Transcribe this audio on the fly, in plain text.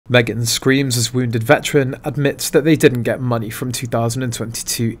Meghan screams as wounded veteran admits that they didn't get money from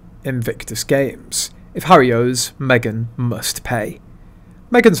 2022 Invictus Games. If Harry owes, Meghan must pay.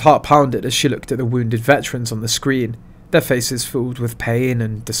 Meghan's heart pounded as she looked at the wounded veterans on the screen, their faces filled with pain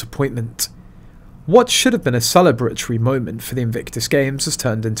and disappointment. What should have been a celebratory moment for the Invictus Games has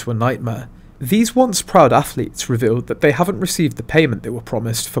turned into a nightmare. These once proud athletes revealed that they haven't received the payment they were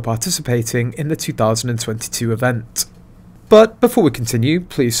promised for participating in the 2022 event. But before we continue,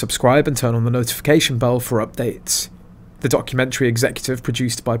 please subscribe and turn on the notification bell for updates. The documentary executive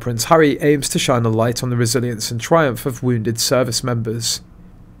produced by Prince Harry aims to shine a light on the resilience and triumph of wounded service members.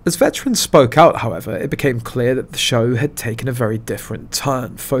 As veterans spoke out, however, it became clear that the show had taken a very different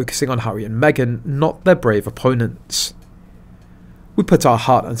turn, focusing on Harry and Meghan, not their brave opponents. We put our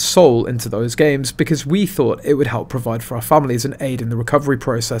heart and soul into those games because we thought it would help provide for our families and aid in the recovery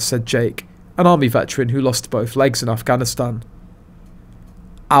process, said Jake, an army veteran who lost both legs in Afghanistan.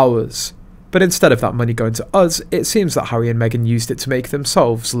 Ours. But instead of that money going to us, it seems that Harry and Meghan used it to make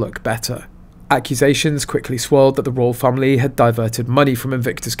themselves look better. Accusations quickly swirled that the royal family had diverted money from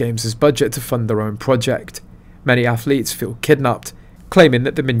Invictus Games' budget to fund their own project. Many athletes feel kidnapped, claiming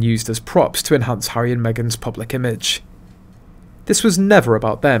that they've been used as props to enhance Harry and Meghan's public image. This was never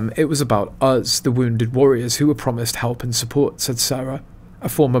about them, it was about us, the wounded warriors who were promised help and support, said Sarah, a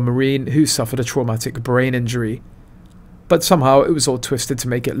former Marine who suffered a traumatic brain injury. But somehow it was all twisted to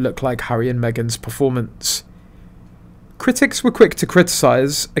make it look like Harry and Meghan's performance. Critics were quick to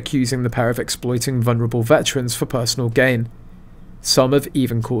criticise, accusing the pair of exploiting vulnerable veterans for personal gain. Some have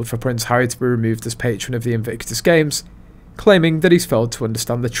even called for Prince Harry to be removed as patron of the Invictus Games, claiming that he's failed to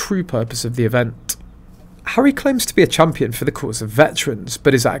understand the true purpose of the event. Harry claims to be a champion for the cause of veterans,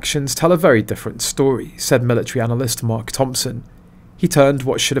 but his actions tell a very different story, said military analyst Mark Thompson. He turned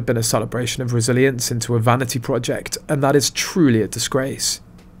what should have been a celebration of resilience into a vanity project, and that is truly a disgrace.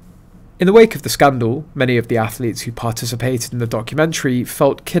 In the wake of the scandal, many of the athletes who participated in the documentary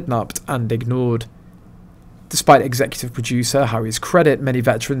felt kidnapped and ignored. Despite executive producer Harry's credit, many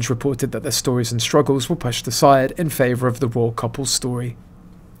veterans reported that their stories and struggles were pushed aside in favour of the royal couple's story.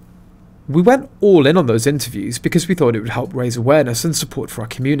 We went all in on those interviews because we thought it would help raise awareness and support for our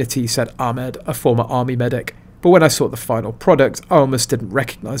community, said Ahmed, a former army medic. But when I saw the final product, I almost didn't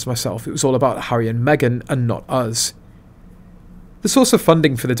recognise myself. It was all about Harry and Meghan and not us. The source of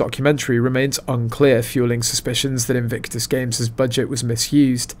funding for the documentary remains unclear, fueling suspicions that Invictus Games' budget was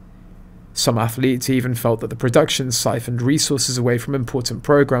misused. Some athletes even felt that the production siphoned resources away from important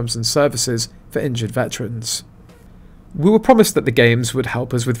programs and services for injured veterans. We were promised that the Games would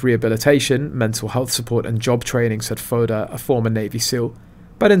help us with rehabilitation, mental health support and job training, said Foda, a former Navy SEAL.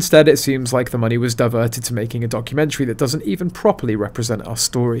 But instead it seems like the money was diverted to making a documentary that doesn't even properly represent our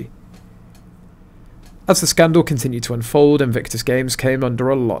story. As the scandal continued to unfold, Invictus Games came under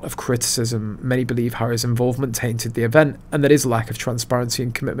a lot of criticism. Many believe Harry's involvement tainted the event, and that his lack of transparency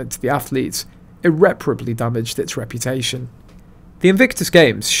and commitment to the athletes irreparably damaged its reputation. The Invictus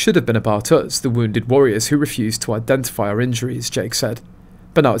Games should have been about us, the wounded warriors who refused to identify our injuries, Jake said.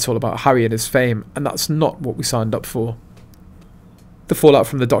 But now it's all about Harry and his fame, and that's not what we signed up for. The fallout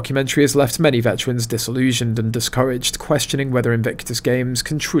from the documentary has left many veterans disillusioned and discouraged, questioning whether Invictus Games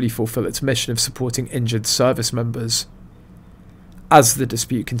can truly fulfill its mission of supporting injured service members. As the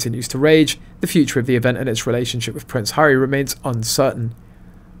dispute continues to rage, the future of the event and its relationship with Prince Harry remains uncertain.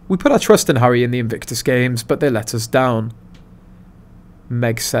 We put our trust in Harry in the Invictus Games, but they let us down,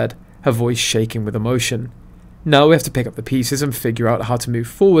 Meg said, her voice shaking with emotion. Now we have to pick up the pieces and figure out how to move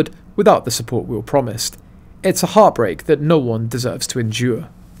forward without the support we were promised. It's a heartbreak that no one deserves to endure.